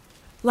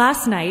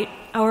Last night,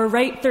 our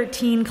Rite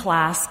 13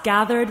 class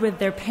gathered with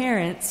their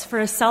parents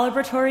for a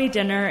celebratory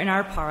dinner in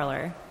our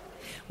parlor.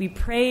 We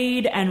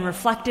prayed and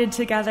reflected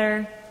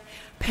together.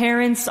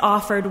 Parents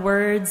offered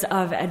words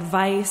of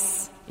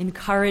advice,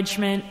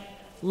 encouragement,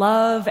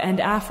 love, and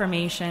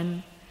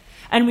affirmation.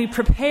 And we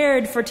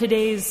prepared for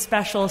today's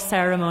special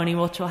ceremony,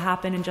 which will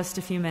happen in just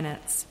a few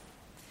minutes.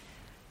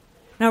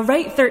 Now,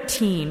 Rite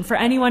 13, for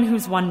anyone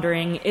who's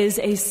wondering, is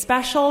a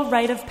special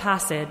rite of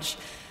passage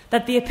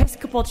that the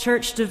Episcopal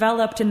Church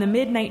developed in the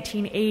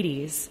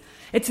mid-1980s.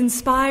 It's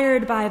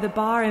inspired by the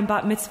bar and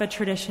bat mitzvah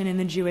tradition in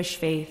the Jewish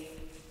faith.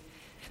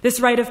 This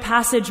rite of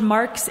passage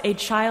marks a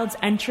child's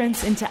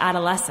entrance into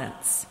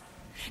adolescence.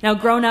 Now,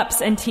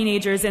 grown-ups and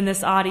teenagers in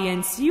this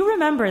audience, you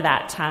remember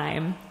that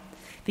time.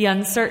 The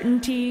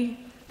uncertainty,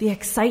 the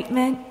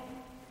excitement,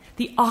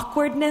 the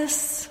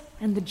awkwardness,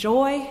 and the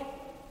joy.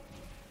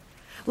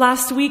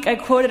 Last week, I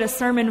quoted a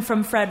sermon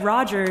from Fred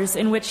Rogers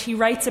in which he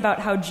writes about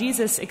how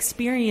Jesus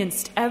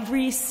experienced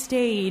every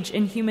stage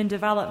in human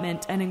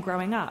development and in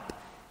growing up,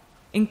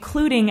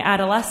 including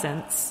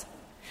adolescence,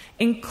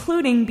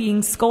 including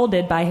being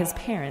scolded by his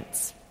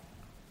parents.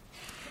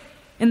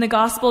 In the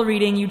gospel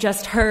reading you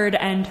just heard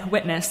and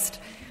witnessed,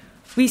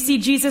 we see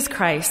Jesus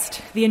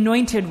Christ, the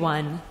Anointed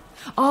One,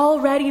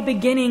 already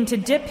beginning to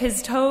dip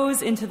his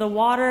toes into the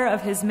water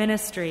of his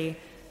ministry,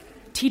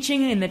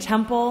 teaching in the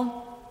temple,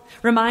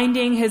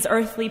 reminding his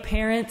earthly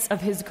parents of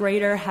his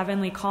greater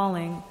heavenly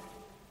calling.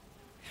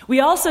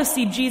 We also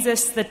see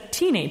Jesus the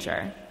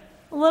teenager,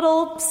 a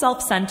little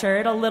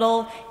self-centered, a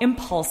little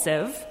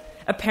impulsive.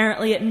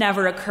 Apparently it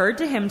never occurred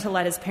to him to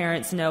let his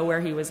parents know where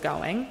he was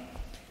going.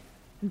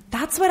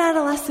 That's what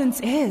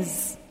adolescence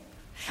is.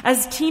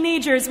 As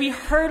teenagers, we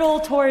hurtle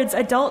towards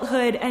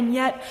adulthood, and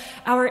yet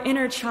our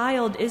inner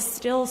child is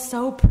still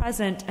so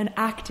present and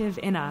active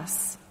in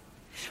us.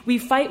 We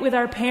fight with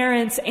our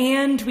parents,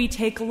 and we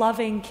take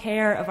loving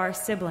care of our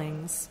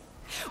siblings.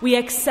 We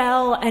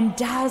excel and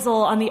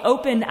dazzle on the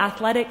open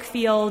athletic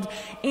field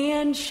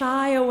and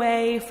shy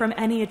away from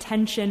any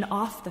attention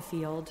off the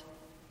field.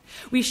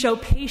 We show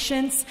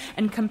patience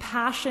and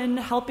compassion,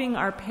 helping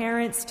our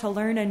parents to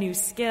learn a new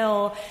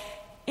skill,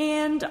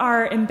 and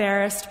are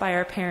embarrassed by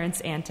our parents'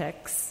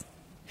 antics.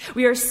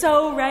 We are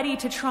so ready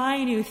to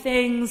try new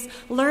things,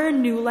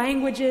 learn new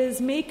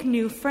languages, make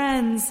new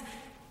friends,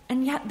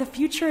 and yet the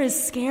future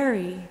is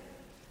scary.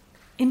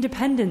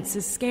 Independence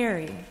is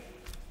scary.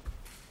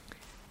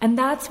 And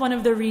that's one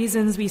of the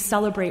reasons we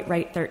celebrate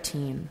Rite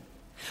 13.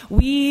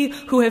 We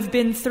who have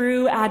been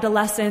through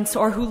adolescence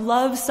or who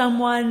love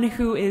someone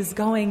who is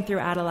going through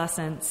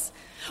adolescence,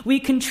 we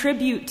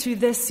contribute to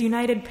this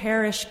United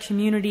Parish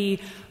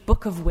Community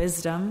Book of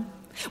Wisdom,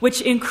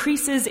 which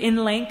increases in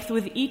length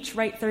with each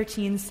Rite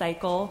 13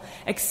 cycle,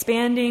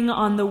 expanding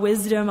on the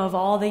wisdom of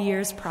all the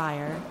years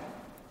prior.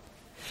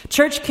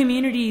 Church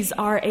communities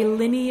are a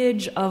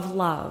lineage of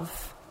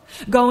love,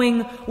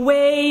 going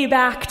way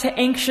back to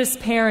anxious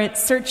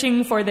parents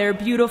searching for their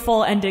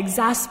beautiful and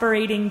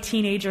exasperating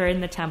teenager in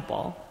the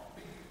temple.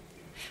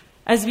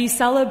 As we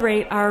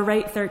celebrate our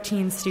Rite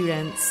 13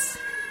 students,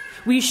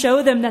 we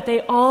show them that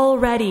they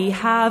already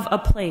have a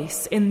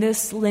place in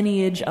this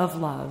lineage of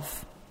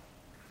love.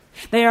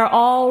 They are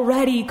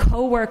already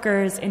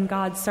co-workers in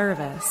God's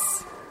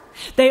service.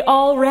 They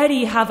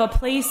already have a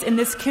place in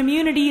this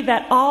community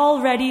that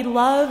already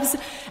loves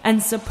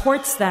and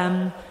supports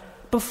them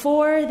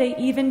before they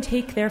even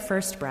take their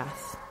first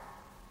breath,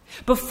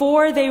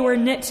 before they were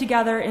knit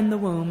together in the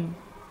womb.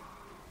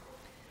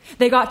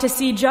 They got to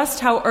see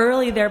just how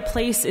early their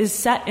place is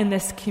set in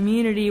this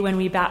community when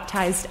we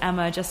baptized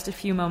Emma just a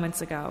few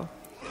moments ago,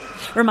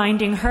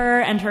 reminding her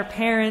and her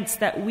parents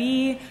that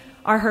we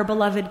are her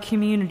beloved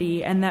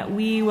community and that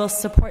we will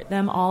support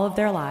them all of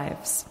their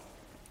lives.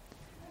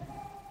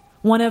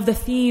 One of the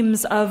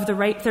themes of the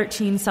Rite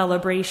 13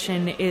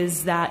 celebration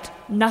is that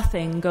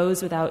nothing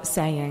goes without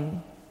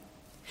saying.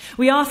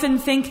 We often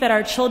think that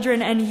our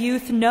children and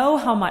youth know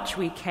how much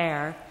we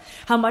care,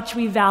 how much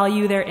we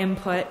value their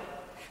input,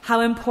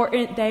 how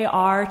important they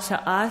are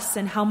to us,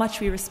 and how much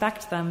we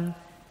respect them.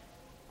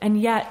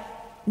 And yet,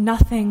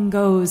 nothing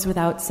goes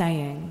without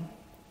saying.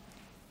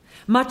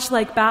 Much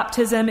like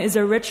baptism is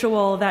a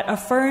ritual that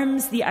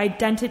affirms the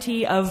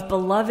identity of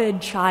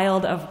beloved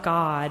child of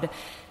God,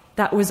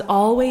 that was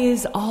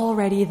always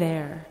already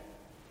there.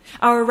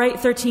 Our Rite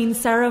 13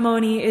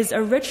 ceremony is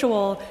a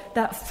ritual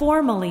that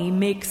formally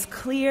makes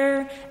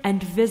clear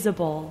and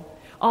visible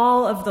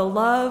all of the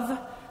love,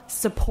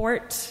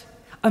 support,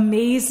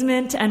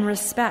 amazement, and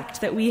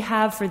respect that we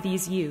have for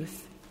these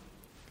youth.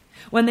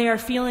 When they are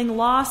feeling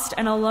lost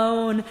and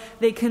alone,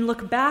 they can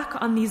look back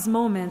on these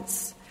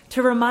moments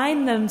to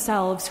remind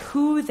themselves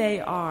who they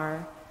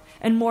are,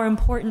 and more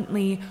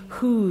importantly,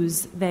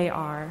 whose they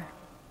are.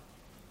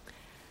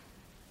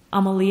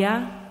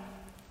 Amalia,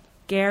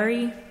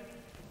 Gary,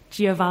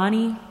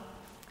 Giovanni,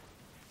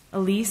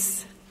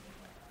 Elise,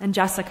 and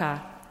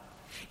Jessica,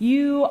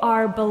 you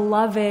are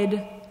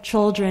beloved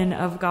children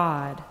of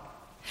God.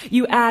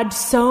 You add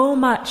so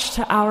much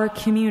to our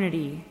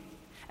community,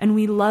 and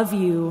we love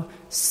you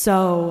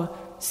so,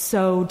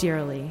 so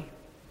dearly.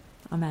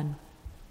 Amen.